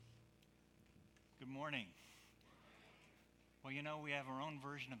morning. Well, you know, we have our own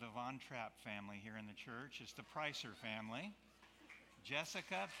version of the Von Trapp family here in the church. It's the Pricer family.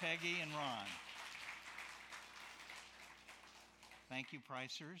 Jessica, Peggy, and Ron. Thank you,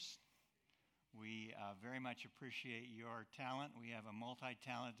 Pricers. We very much appreciate your talent. We have a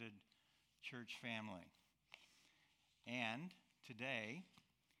multi-talented church family. And today,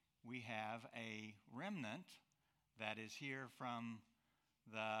 we have a remnant that is here from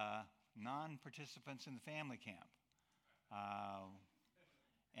the non-participants in the family camp.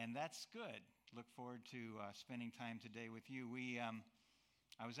 And that's good. Look forward to spending time today with you.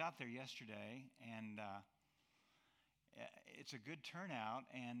 I was out there yesterday, and it's a good turnout,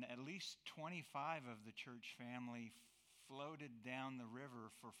 and at least 25 of the church family floated down the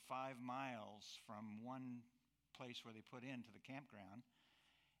river for 5 miles from one place where they put in to the campground.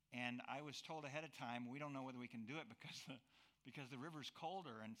 And I was told ahead of time, we don't know whether we can do it because the river's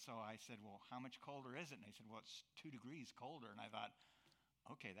colder. And so I said, well, how much colder is it? And they said, well, it's 2 degrees colder. And I thought,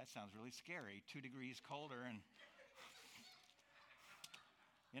 okay, that sounds really scary, 2 degrees colder. And,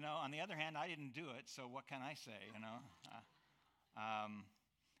 you know, on the other hand, I didn't do it, so what can I say, you know?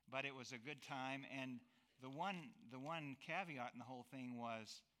 But it was a good time. And the one caveat in the whole thing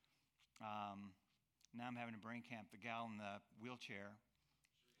was, now I'm having a brain camp, the gal in the wheelchair,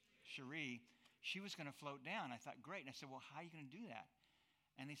 Cherie, she was going to float down. I thought, great. And I said, well, how are you going to do that?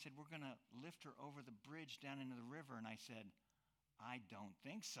 And they said, we're going to lift her over the bridge down into the river. And I said, I don't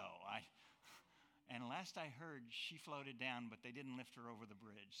think so. And last I heard, she floated down, but they didn't lift her over the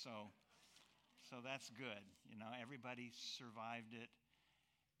bridge. So that's good. You know, everybody survived it.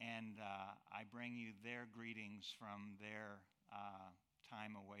 And I bring you their greetings from their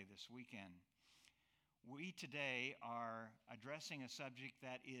time away this weekend. We today are addressing a subject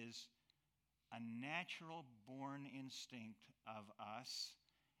that is a natural born instinct of us,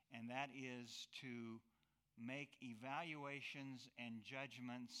 and that is to make evaluations and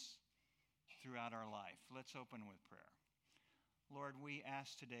judgments throughout our life. Let's open with prayer. Lord, we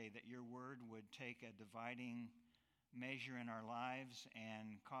ask today that your word would take a dividing measure in our lives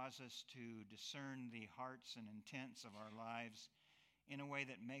and cause us to discern the hearts and intents of our lives in a way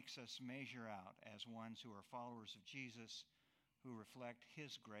that makes us measure out as ones who are followers of Jesus, who reflect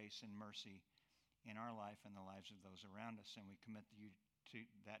his grace and mercy in our life and the lives of those around us. And we commit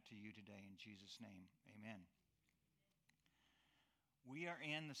that to you today in Jesus' name. Amen. We are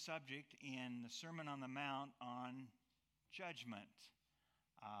in the subject in the Sermon on the Mount on judgment.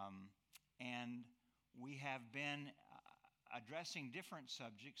 And we have been addressing different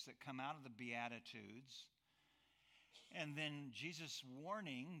subjects that come out of the Beatitudes. And then Jesus'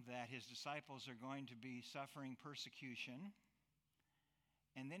 warning that his disciples are going to be suffering persecution.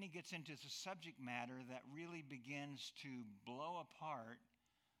 And then he gets into the subject matter that really begins to blow apart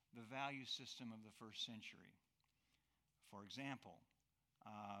the value system of the first century. For example,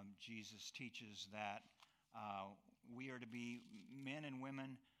 Jesus teaches that we are to be men and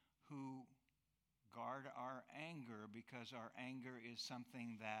women who guard our anger because our anger is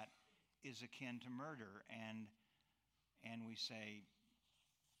something that is akin to murder. And we say,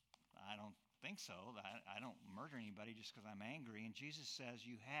 I don't think so. I don't murder anybody just because I'm angry. And Jesus says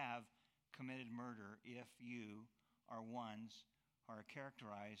you have committed murder if you are ones who are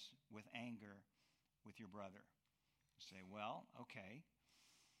characterized with anger with your brother. You say, well, okay,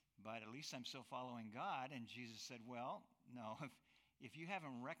 but at least I'm still following God. And Jesus said, well, no, if you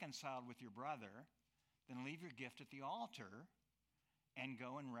haven't reconciled with your brother, then leave your gift at the altar and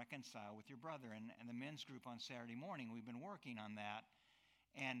go and reconcile with your brother. And the men's group on Saturday morning, we've been working on that.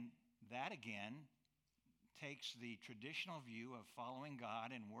 And that, again, takes the traditional view of following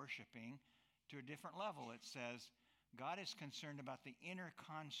God and worshiping to a different level. It says God is concerned about the inner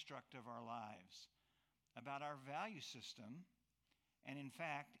construct of our lives, about our value system. And in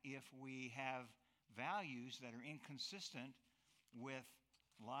fact, if we have values that are inconsistent with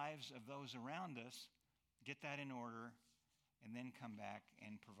lives of those around us, get that in order, and then come back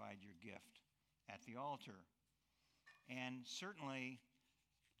and provide your gift at the altar. And certainly,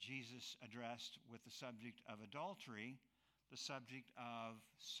 Jesus addressed with the subject of adultery, the subject of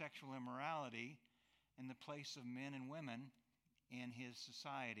sexual immorality, and the place of men and women in his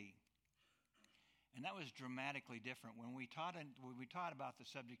society. And that was dramatically different. When we taught about the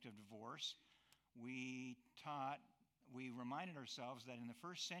subject of divorce, we reminded ourselves that in the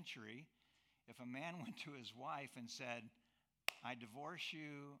first century, if a man went to his wife and said, I divorce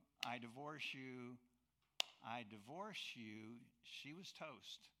you, I divorce you, I divorce you, she was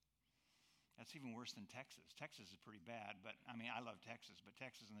toast. That's even worse than Texas. Texas is pretty bad, but I mean, I love Texas, but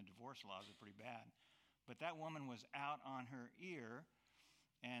Texas and the divorce laws are pretty bad. But that woman was out on her ear,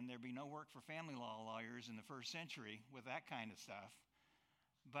 and there'd be no work for family law lawyers in the first century with that kind of stuff.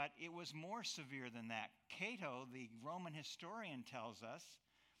 But it was more severe than that. Cato, the Roman historian, tells us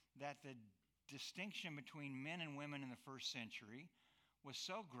that the distinction between men and women in the first century was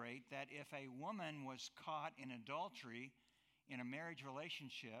so great that if a woman was caught in adultery in a marriage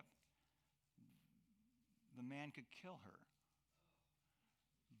relationship, the man could kill her.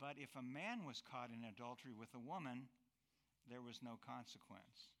 But if a man was caught in adultery with a woman, there was no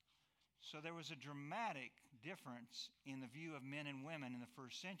consequence. So there was a dramatic difference in the view of men and women in the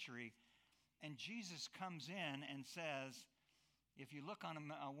first century. And Jesus comes in and says, if you look on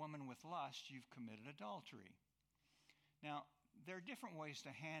a woman with lust, you've committed adultery. Now, there are different ways to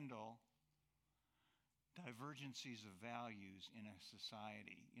handle divergencies of values in a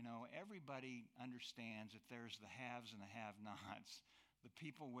society. You know, everybody understands that there's the haves and the have-nots, the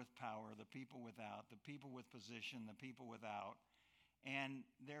people with power, the people without, the people with position, the people without. And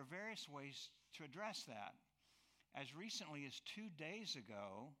there are various ways to address that. As recently as 2 days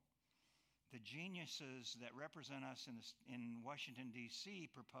ago, the geniuses that represent us in Washington, D.C.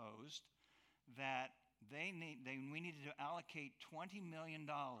 proposed that we needed to allocate $20 million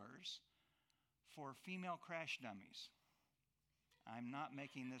for female crash dummies. I'm not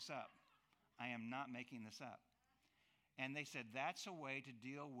making this up. I am not making this up. And they said that's a way to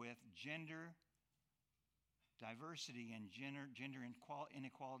deal with gender diversity and gender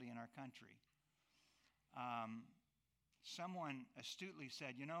inequality in our country. Someone astutely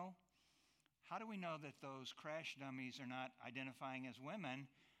said, you know, how do we know that those crash dummies are not identifying as women?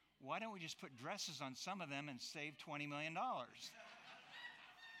 Why don't we just put dresses on some of them and save $20 million?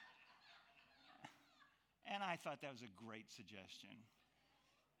 And I thought that was a great suggestion.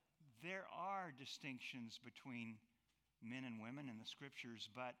 There are distinctions between men and women in the scriptures,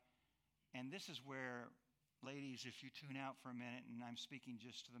 and this is where, ladies, if you tune out for a minute, and I'm speaking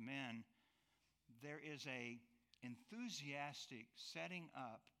just to the men, there is a enthusiastic setting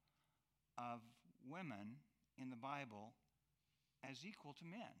up of women in the Bible as equal to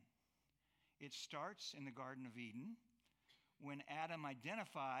men. It starts in the Garden of Eden when Adam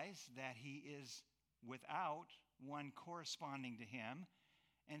identifies that he is without one corresponding to him.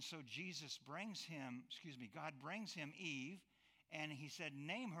 And so God brings him Eve, and he said,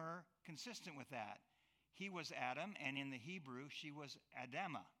 name her consistent with that. He was Adam, and in the Hebrew, she was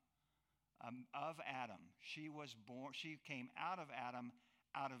Adama, of Adam. She came out of Adam,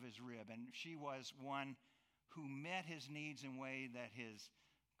 out of his rib, and she was one who met his needs in a way that his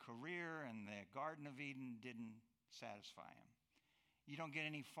career and the Garden of Eden didn't satisfy him. You don't get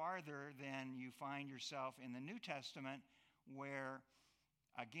any farther than you find yourself in the New Testament, where,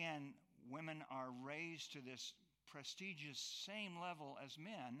 again, women are raised to this prestigious same level as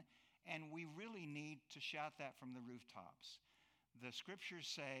men, and we really need to shout that from the rooftops. The scriptures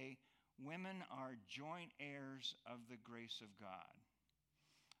say women are joint heirs of the grace of God.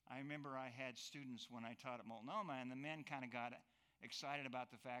 I remember I had students when I taught at Multnomah, and the men kind of got excited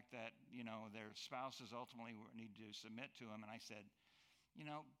about the fact that, you know, their spouses ultimately need to submit to them. And I said, you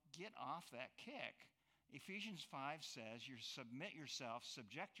know, get off that kick. Ephesians 5 says you subject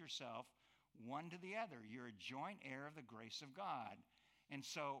yourself one to the other. You're a joint heir of the grace of God. And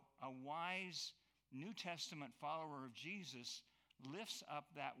so a wise New Testament follower of Jesus lifts up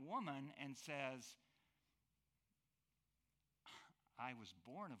that woman and says, I was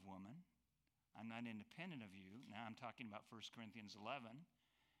born of woman. I'm not independent of you. Now I'm talking about 1 Corinthians 11.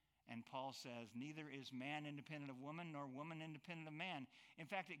 And Paul says, neither is man independent of woman, nor woman independent of man. In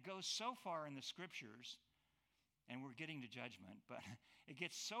fact, it goes so far in the scriptures, and we're getting to judgment, but it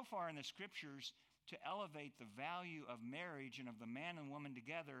gets so far in the scriptures to elevate the value of marriage and of the man and woman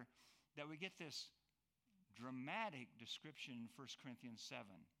together that we get this dramatic description in 1 Corinthians 7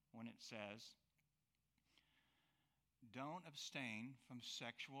 when it says, don't abstain from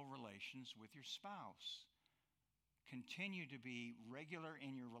sexual relations with your spouse. Continue to be regular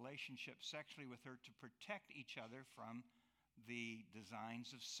in your relationship sexually with her to protect each other from the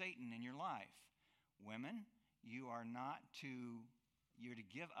designs of Satan in your life. Women, you're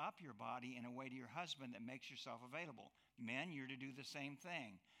to give up your body in a way to your husband that makes yourself available. Men, you're to do the same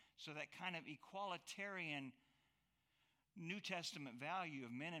thing. So that kind of equalitarian New Testament value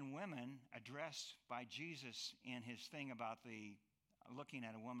of men and women addressed by Jesus in his thing about the looking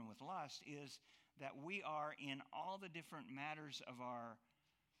at a woman with lust is that we are in all the different matters of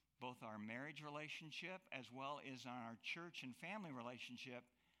both our marriage relationship as well as on our church and family relationship,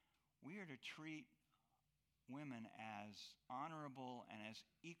 we are to treat women as honorable and as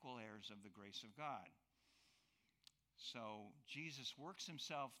equal heirs of the grace of God. So Jesus works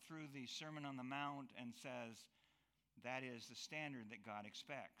himself through the Sermon on the Mount and says, That is the standard that God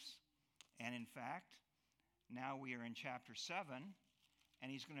expects. And in fact, now we are in chapter 7,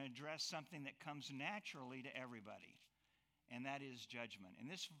 and he's going to address something that comes naturally to everybody, and that is judgment. In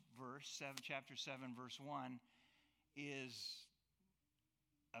this verse, chapter 7, verse 1, is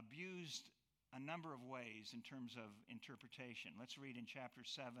abused a number of ways in terms of interpretation. Let's read in chapter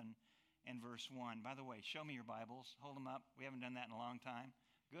 7 and verse 1. By the way, show me your Bibles. Hold them up. We haven't done that in a long time.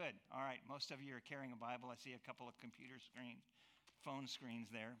 Good. All right. Most of you are carrying a Bible. I see a couple of computer screens, phone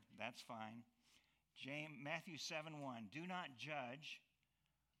screens there. That's fine. Matthew 7:1. Do not judge,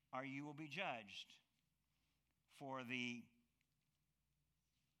 or you will be judged. For the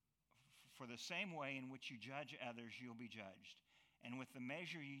same way in which you judge others, you'll be judged. And with the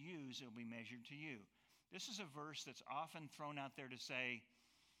measure you use, it will be measured to you. This is a verse that's often thrown out there to say,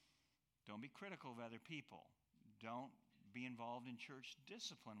 don't be critical of other people. Don't be involved in church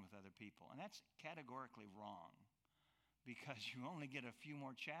discipline with other people. And that's categorically wrong, because you only get a few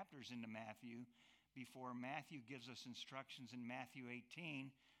more chapters into Matthew before Matthew gives us instructions in Matthew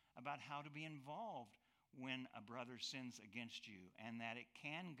 18 about how to be involved when a brother sins against you, and that it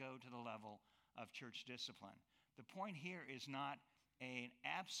can go to the level of church discipline. The point here is not an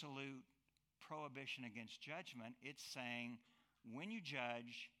absolute prohibition against judgment. It's saying when you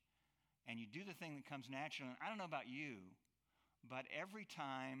judge and you do the thing that comes naturally, and I don't know about you, but every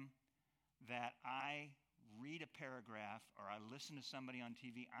time that I read a paragraph or I listen to somebody on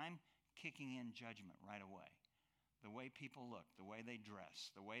TV, I'm kicking in judgment right away. The way people look, the way they dress,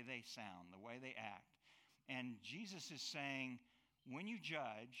 the way they sound, the way they act. And Jesus is saying, when you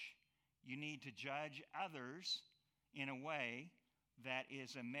judge, you need to judge others in a way that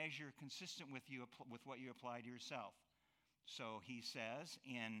is a measure consistent with what you apply to yourself. So he says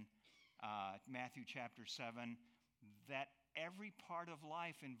in Matthew chapter 7 that every part of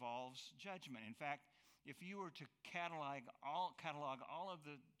life involves judgment. In fact, if you were to catalog all of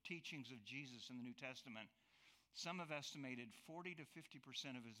the teachings of Jesus in the New Testament, some have estimated 40 to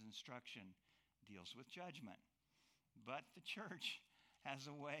 50% of his instruction deals with judgment. But the church has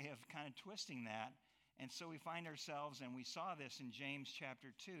a way of kind of twisting that. And so we find ourselves, and we saw this in James chapter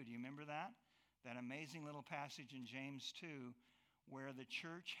 2. Do you remember that? That amazing little passage in James 2 where the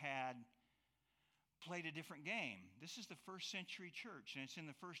church had played a different game. This is the first century church, and it's in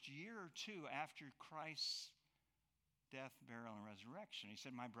the first year or two after Christ's death, burial, and resurrection. He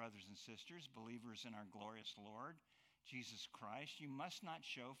said, my brothers and sisters, believers in our glorious Lord, Jesus Christ, you must not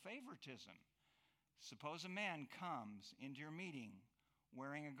show favoritism. Suppose a man comes into your meeting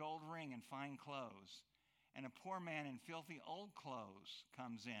wearing a gold ring and fine clothes, and a poor man in filthy old clothes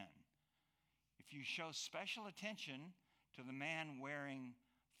comes in. If you show special attention to the man wearing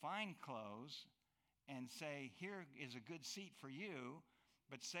fine clothes and say, here is a good seat for you,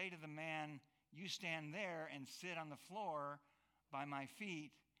 but say to the man, you stand there and sit on the floor by my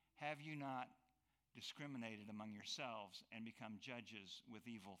feet, have you not discriminated among yourselves and become judges with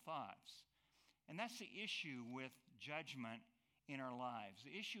evil thoughts? And that's the issue with judgment in our lives.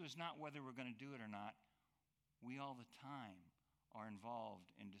 The issue is not whether we're going to do it or not. We all the time are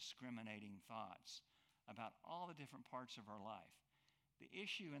involved in discriminating thoughts about all the different parts of our life. The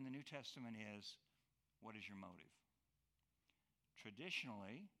issue in the New Testament is, what is your motive?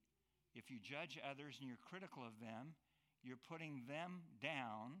 Traditionally, if you judge others and you're critical of them, you're putting them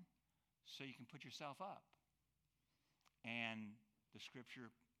down so you can put yourself up. And the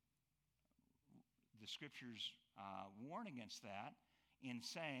scriptures warn against that in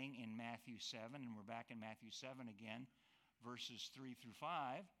saying in Matthew 7, and we're back in Matthew 7 again, verses 3 through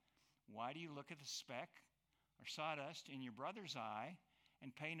 5, why do you look at the speck or sawdust in your brother's eye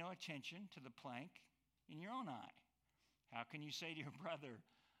and pay no attention to the plank in your own eye? How can you say to your brother,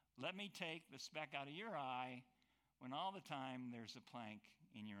 let me take the speck out of your eye, when all the time there's a plank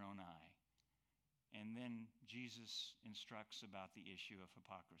in your own eye? And then Jesus instructs about the issue of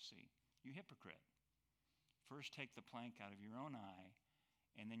hypocrisy. You hypocrite. First take the plank out of your own eye,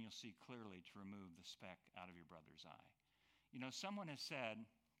 and then you'll see clearly to remove the speck out of your brother's eye. You know, someone has said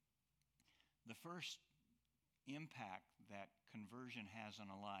the first impact that conversion has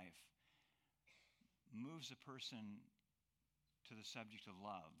on a life moves a person to the subject of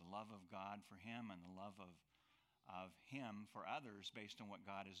love, the love of God for him and the love of him for others based on what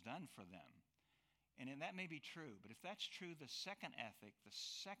God has done for them. And that may be true, but if that's true, the second ethic, the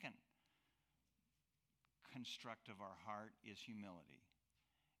second construct of our heart is humility.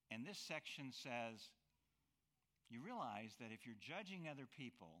 And this section says, you realize that if you're judging other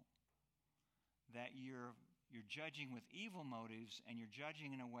people, that you're judging with evil motives, and you're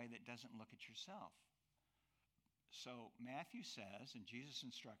judging in a way that doesn't look at yourself. So Matthew says, and Jesus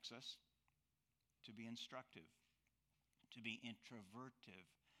instructs us to be instructive. to be introvertive,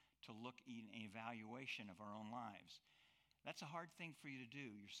 to look in an evaluation of our own lives. That's a hard thing for you to do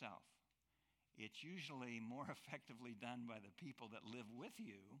yourself. It's usually more effectively done by the people that live with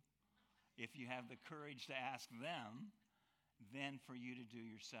you, if you have the courage to ask them, than for you to do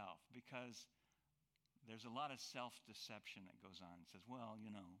yourself. Because there's a lot of self-deception that goes on. It says, well,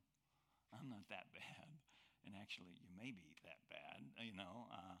 I'm not that bad. And actually, you may be that bad.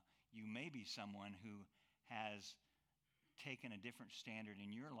 You may be someone who has taken a different standard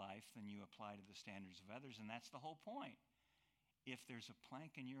in your life than you apply to the standards of others, and that's the whole point. If there's a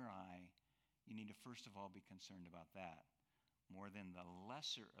plank in your eye, you need to first of all be concerned about that, more than the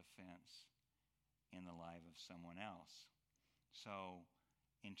lesser offense in the life of someone else. So,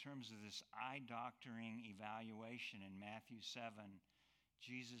 in terms of this eye-doctoring evaluation in Matthew 7,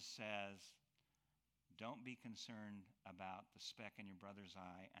 Jesus says, don't be concerned about the speck in your brother's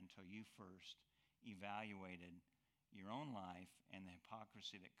eye until you first evaluated your own life and the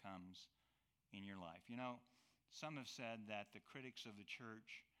hypocrisy that comes in your life. Some have said that the critics of the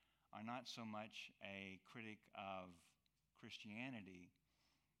church are not so much a critic of Christianity,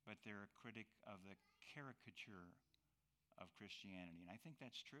 but they're a critic of the caricature of Christianity. And I think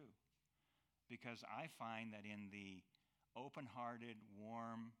that's true, because I find that in the open-hearted,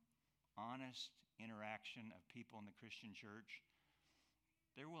 warm, honest interaction of people in the Christian church,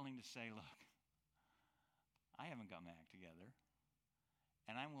 they're willing to say, look, I haven't got my act together,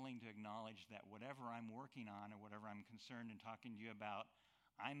 and I'm willing to acknowledge that whatever I'm working on or whatever I'm concerned and talking to you about,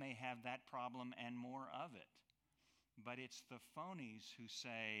 I may have that problem and more of it. But it's the phonies who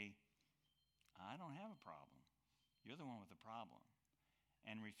say, I don't have a problem. You're the one with the problem.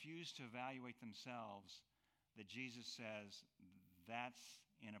 And refuse to evaluate themselves, that Jesus says that's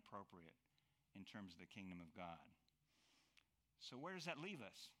inappropriate in terms of the kingdom of God. So where does that leave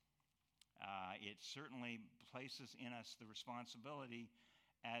us? It certainly places in us the responsibility,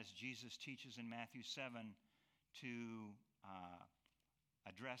 as Jesus teaches in Matthew 7, to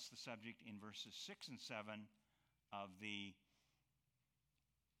address the subject in verses 6 and 7 of the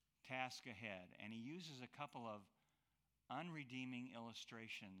task ahead. And he uses a couple of unredeeming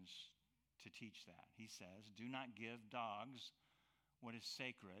illustrations to teach that. He says, do not give dogs what is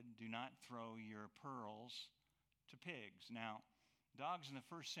sacred. Do not throw your pearls to pigs. Now, dogs in the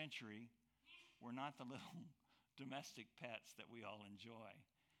first century were not the little domestic pets that we all enjoy.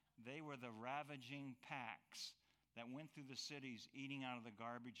 They were the ravaging packs that went through the cities, eating out of the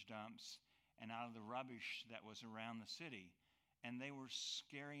garbage dumps and out of the rubbish that was around the city. And they were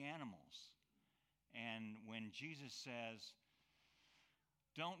scary animals. And when Jesus says,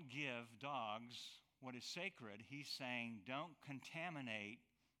 don't give dogs what is sacred, he's saying don't contaminate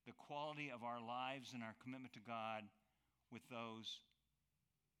the quality of our lives and our commitment to God with those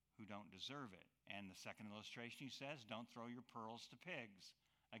who don't deserve it. And the second illustration, he says, don't throw your pearls to pigs.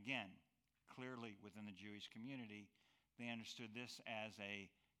 Again, clearly within the Jewish community, they understood this as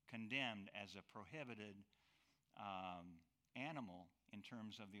a condemned, as a prohibited animal in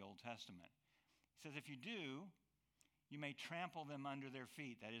terms of the Old Testament. He says, if you do, you may trample them under their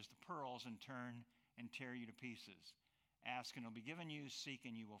feet, that is the pearls, and turn and tear you to pieces. Ask and it will be given you, seek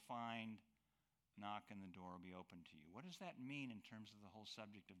and you will find, knock and the door will be open to you. What does that mean in terms of the whole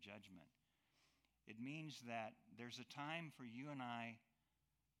subject of judgment? It means that there's a time for you and I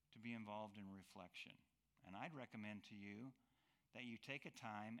to be involved in reflection. And I'd recommend to you that you take a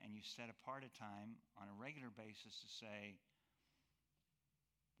time and you set apart a time on a regular basis to say,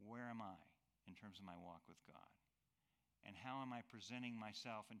 where am I in terms of my walk with God? And how am I presenting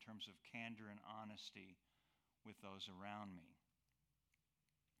myself in terms of candor and honesty with those around me?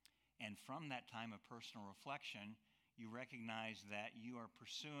 And from that time of personal reflection, you recognize that you are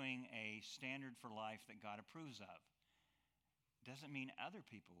pursuing a standard for life that God approves of. Doesn't mean other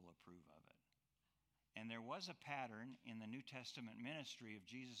people will approve of it. And there was a pattern in the New Testament ministry of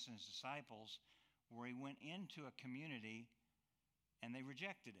Jesus and his disciples where he went into a community and they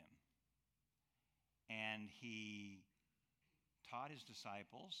rejected him. And he taught his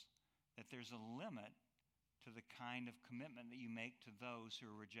disciples that there's a limit to the kind of commitment that you make to those who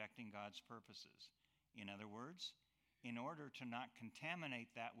are rejecting God's purposes. In other words, in order to not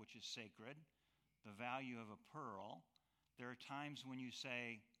contaminate that which is sacred, the value of a pearl, there are times when you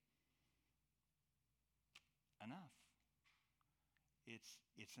say, enough.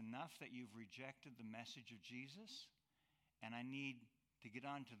 It's enough that you've rejected the message of Jesus, and I need to get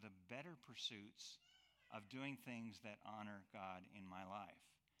on to the better pursuits of doing things that honor God in my life.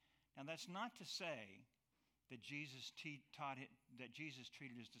 Now, that's not to say that Jesus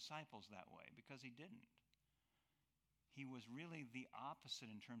treated his disciples that way, because he didn't. He was really the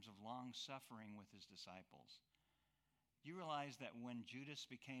opposite in terms of long suffering with his disciples. You realize that when Judas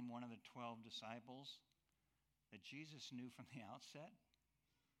became one of the 12 disciples, that Jesus knew from the outset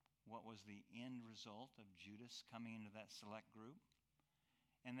what was the end result of Judas coming into that select group?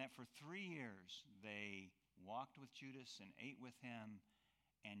 And that for 3 years they walked with Judas and ate with him,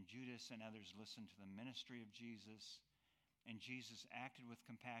 and Judas and others listened to the ministry of Jesus, and Jesus acted with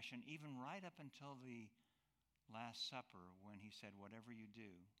compassion even right up until the Last Supper when he said, whatever you do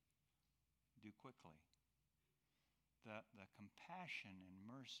quickly. The compassion and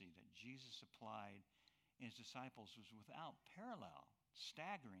mercy that Jesus applied in his disciples was without parallel,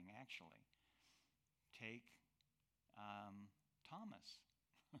 staggering actually. Take Thomas.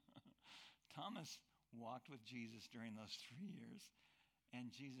 Thomas walked with Jesus during those 3 years,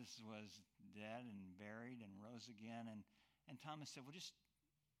 and Jesus was dead and buried and rose again. And Thomas said, well, just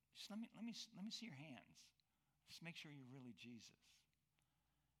let me see your hands. Just make sure you're really Jesus.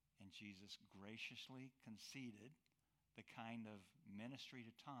 And Jesus graciously conceded the kind of ministry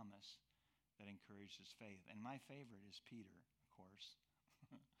to Thomas that encouraged his faith. And my favorite is Peter, of course.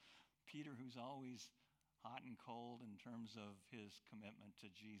 Peter, who's always hot and cold in terms of his commitment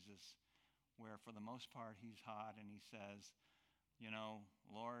to Jesus, where for the most part he's hot and he says,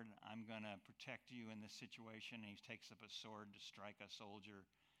 Lord, I'm going to protect you in this situation. And he takes up a sword to strike a soldier,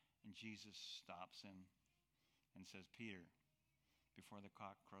 and Jesus stops him and says, Peter, before the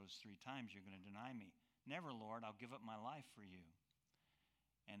cock crows 3 times, you're going to deny me. Never, Lord, I'll give up my life for you.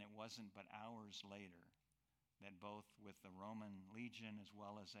 And it wasn't but hours later that both with the Roman legion as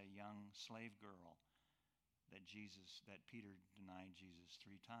well as a young slave girl that Peter denied Jesus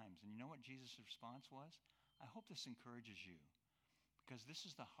 3 times. And you know what Jesus' response was? I hope this encourages you, because this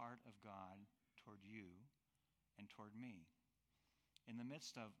is the heart of God toward you and toward me. In the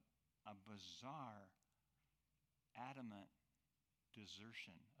midst of a bizarre, adamant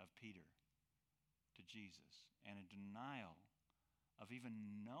desertion of Peter to Jesus and a denial of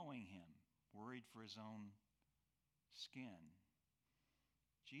even knowing him, worried for his own skin,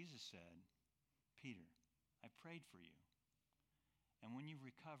 Jesus said, Peter, I prayed for you. And when you've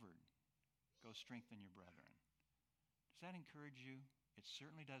recovered, go strengthen your brethren. Does that encourage you? It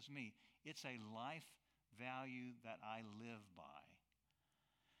certainly does me. It's a life value that I live by,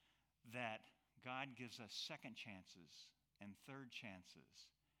 that God gives us second chances and third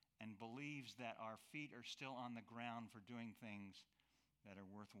chances, and believes that our feet are still on the ground for doing things that are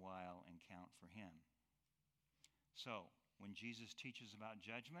worthwhile and count for him. So, when Jesus teaches about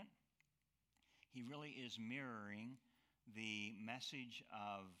judgment, he really is mirroring the message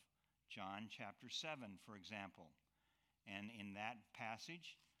of John chapter 7, for example. And in that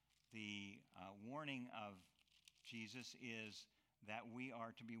passage, the warning of Jesus is that we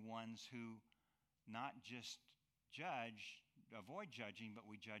are to be ones who not just avoid judging, but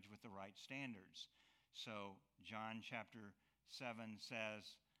we judge with the right standards. So John chapter 7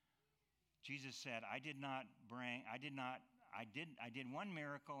 says, Jesus said, I did one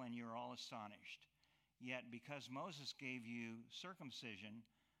miracle and you're all astonished. Yet because Moses gave you circumcision,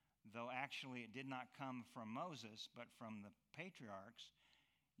 though actually it did not come from Moses, but from the patriarchs,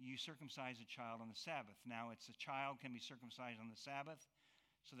 you circumcise a child on the Sabbath. Now it's a child can be circumcised on the Sabbath,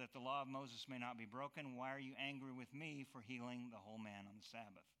 so that the law of Moses may not be broken. Why are you angry with me for healing the whole man on the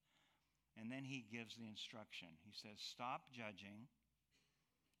Sabbath? And then he gives the instruction. He says, stop judging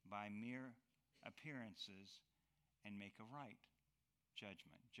by mere appearances and make a right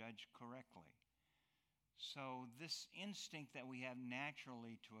judgment. Judge correctly. So this instinct that we have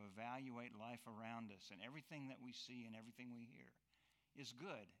naturally to evaluate life around us and everything that we see and everything we hear is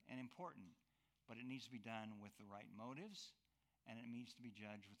good and important, but it needs to be done with the right motives, and it needs to be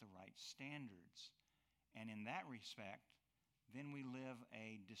judged with the right standards. And in that respect, then we live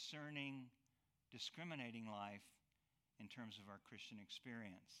a discerning, discriminating life in terms of our Christian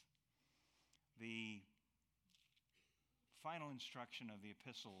experience. The final instruction of the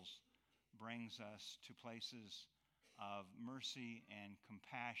epistles brings us to places of mercy and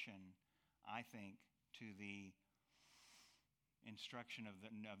compassion, I think, to the instruction of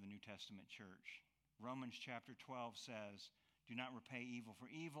the New Testament church. Romans chapter 12 says, do not repay evil for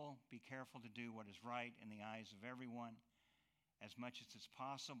evil. Be careful to do what is right in the eyes of everyone. As much as it's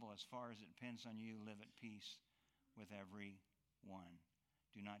possible, as far as it depends on you, live at peace with everyone.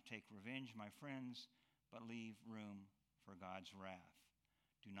 Do not take revenge, my friends, but leave room for God's wrath.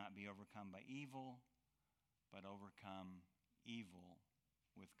 Do not be overcome by evil, but overcome evil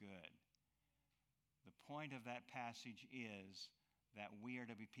with good. The point of that passage is that we are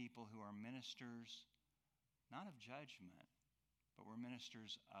to be people who are ministers, not of judgment, but we're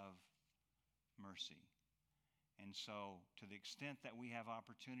ministers of mercy. And so, to the extent that we have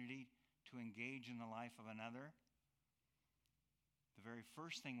opportunity to engage in the life of another, the very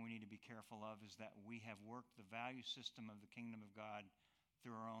first thing we need to be careful of is that we have worked the value system of the kingdom of God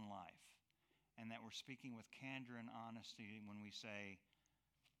through our own life, and that we're speaking with candor and honesty when we say,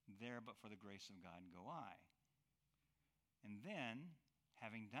 "There, but for the grace of God, go I." And then,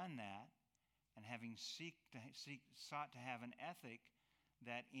 having done that, and having sought to have an ethic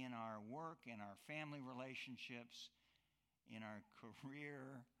that in our work, in our family relationships, in our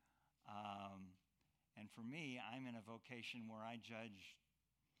career, and for me, I'm in a vocation where I judge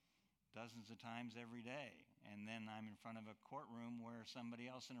dozens of times every day. And then I'm in front of a courtroom where somebody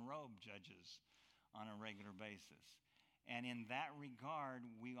else in a robe judges on a regular basis. And in that regard,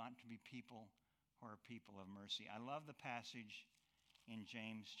 we want to be people who are people of mercy. I love the passage in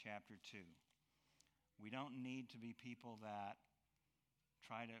James chapter 2. We don't need to be people that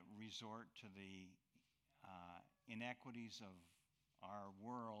try to resort to the inequities of our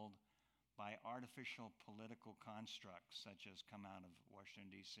world by artificial political constructs such as come out of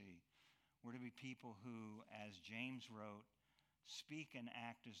Washington, D.C. We're to be people who, as James wrote, speak and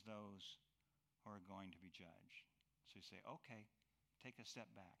act as those who are going to be judged. So you say, okay, take a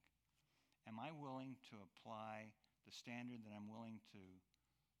step back. Am I willing to apply the standard that I'm willing to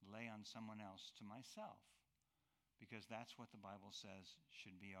lay on someone else to myself? Because that's what the Bible says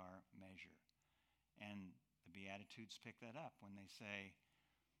should be our measure. And the Beatitudes pick that up when they say,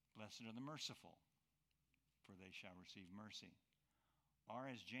 "Blessed are the merciful, for they shall receive mercy." Or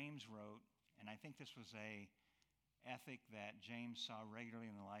as James wrote, and I think this was a ethic that James saw regularly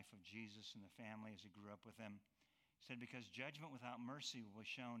in the life of Jesus and the family as he grew up with him, he said, "Because judgment without mercy will be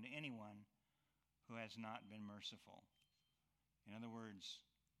shown to anyone who has not been merciful." In other words,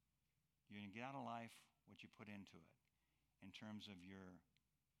 you're going to get out of life what you put into it in terms of your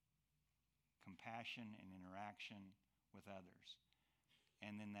compassion and interaction with others.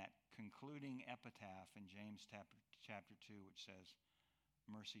 And then that concluding epitaph in James chapter 2, which says,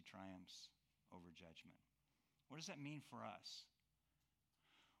 "Mercy triumphs over judgment." What does that mean for us?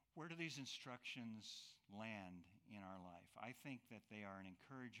 Where do these instructions land in our life? I think that they are an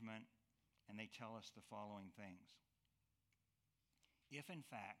encouragement, and they tell us the following things. If, in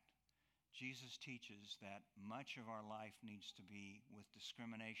fact, Jesus teaches that much of our life needs to be with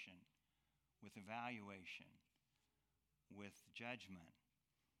discrimination, with evaluation, with judgment,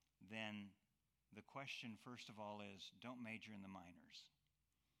 then the question, first of all, is don't major in the minors.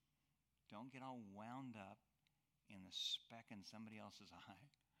 Don't get all wound up in the speck in somebody else's eye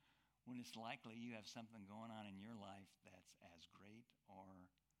when it's likely you have something going on in your life that's as great or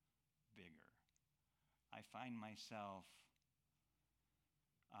bigger. I find myself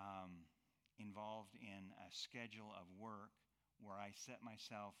involved in a schedule of work where I set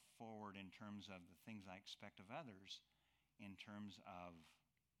myself forward in terms of the things I expect of others, in terms of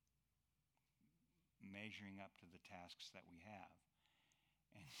measuring up to the tasks that we have.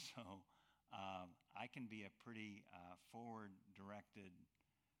 And so I can be a pretty forward-directed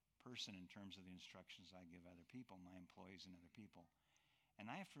person in terms of the instructions I give other people, my employees and other people. And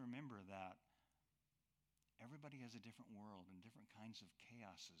I have to remember that everybody has a different world and different kinds of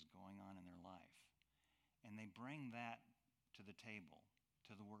chaoses going on in their life. And they bring that to the table,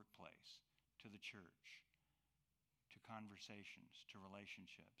 to the workplace, to the church, to conversations, to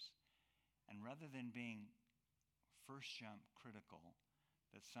relationships. And rather than being first jump critical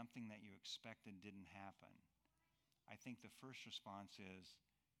that something that you expected didn't happen, I think the first response is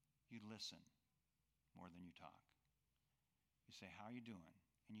you listen more than you talk. You say, "How are you doing?"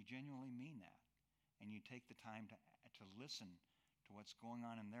 And you genuinely mean that. And you take the time to listen to what's going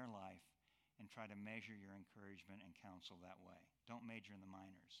on in their life and try to measure your encouragement and counsel that way. Don't major in the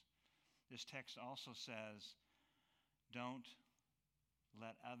minors. This text also says, don't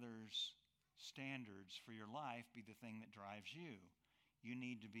let others' standards for your life be the thing that drives you. You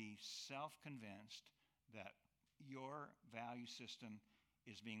need to be self-convinced that your value system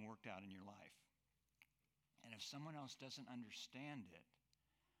is being worked out in your life. And if someone else doesn't understand it,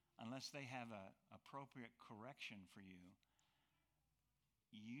 unless they have an appropriate correction for you,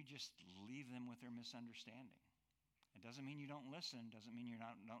 you just leave them with their misunderstanding. It doesn't mean you don't listen, doesn't mean you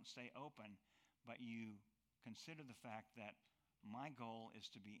don't stay open, but you consider the fact that my goal is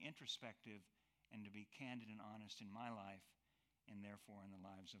to be introspective and to be candid and honest in my life and therefore in the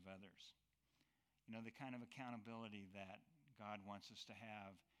lives of others. You know, the kind of accountability that God wants us to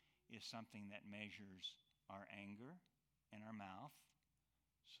have is something that measures our anger in our mouth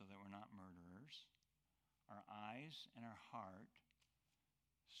so that we're not murderers, our eyes and our heart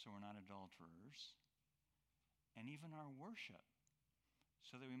so we're not adulterers, and even our worship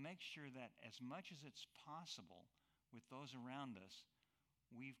so that we make sure that as much as it's possible with those around us,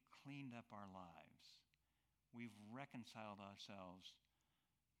 we've cleaned up our lives. we've reconciled ourselves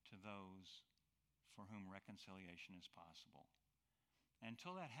to those for whom reconciliation is possible. And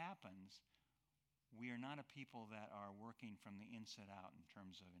until that happens, we are not a people that are working from the inside out in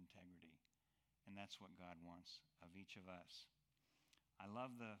terms of integrity. And that's what God wants of each of us. I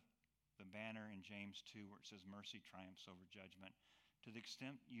love the banner in James 2 where it says mercy triumphs over judgment. To the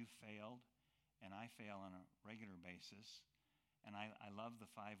extent you failed, and I fail on a regular basis, and I love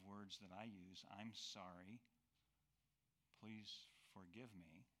the 5 words that I use. I'm sorry. Please forgive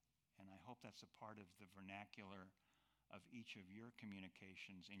me. And I hope that's a part of the vernacular of each of your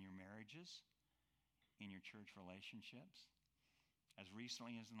communications in your marriages, in your church relationships. As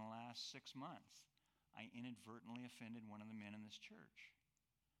recently as in the last 6 months, I inadvertently offended one of the men in this church.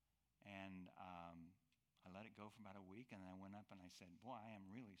 And I let it go for about a week, and then I went up and I said, boy, I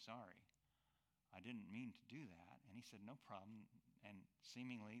am really sorry. I didn't mean to do that. And he said, no problem, and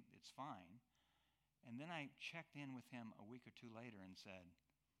seemingly it's fine. And then I checked in with him a week or 2 later and said,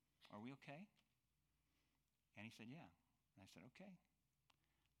 are we okay? And he said, yeah. And I said, okay.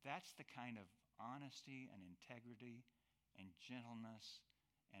 That's the kind of honesty and integrity and gentleness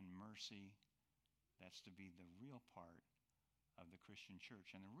and mercy that's to be the real part of the Christian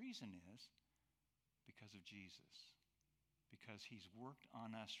church. And the reason is because of Jesus. Because he's worked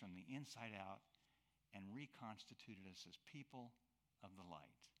on us from the inside out and reconstituted us as people of the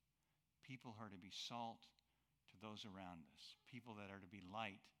light. People who are to be salt to those around us. People that are to be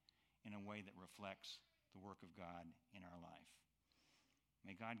light in a way that reflects the work of God in our life.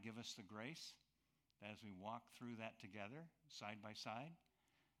 May God give us the grace that as we walk through that together, side by side,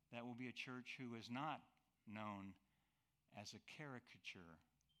 that will be a church who is not known as a caricature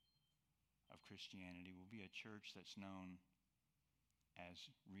of Christianity. Will be a church that's known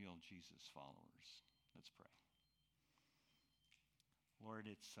as real Jesus followers. Let's pray. Lord,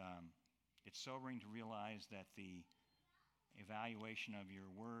 it's sobering to realize that the evaluation of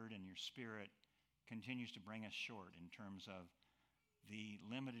your word and your spirit continues to bring us short in terms of the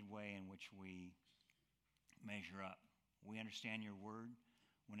limited way in which we measure up. We understand your word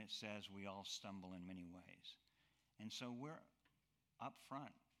when it says we all stumble in many ways. And so we're up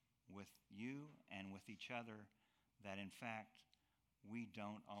front with you and with each other that in fact we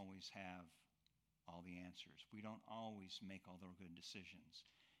don't always have all the answers. We don't always make all the good decisions.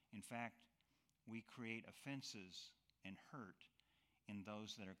 In fact, we create offenses and hurt in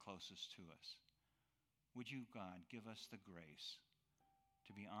those that are closest to us. Would you, God, give us the grace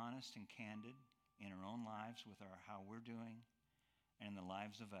to be honest and candid in our own lives with how we're doing and in the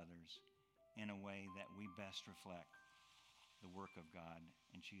lives of others in a way that we best reflect the work of God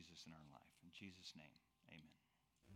and Jesus in our life. In Jesus' name, amen.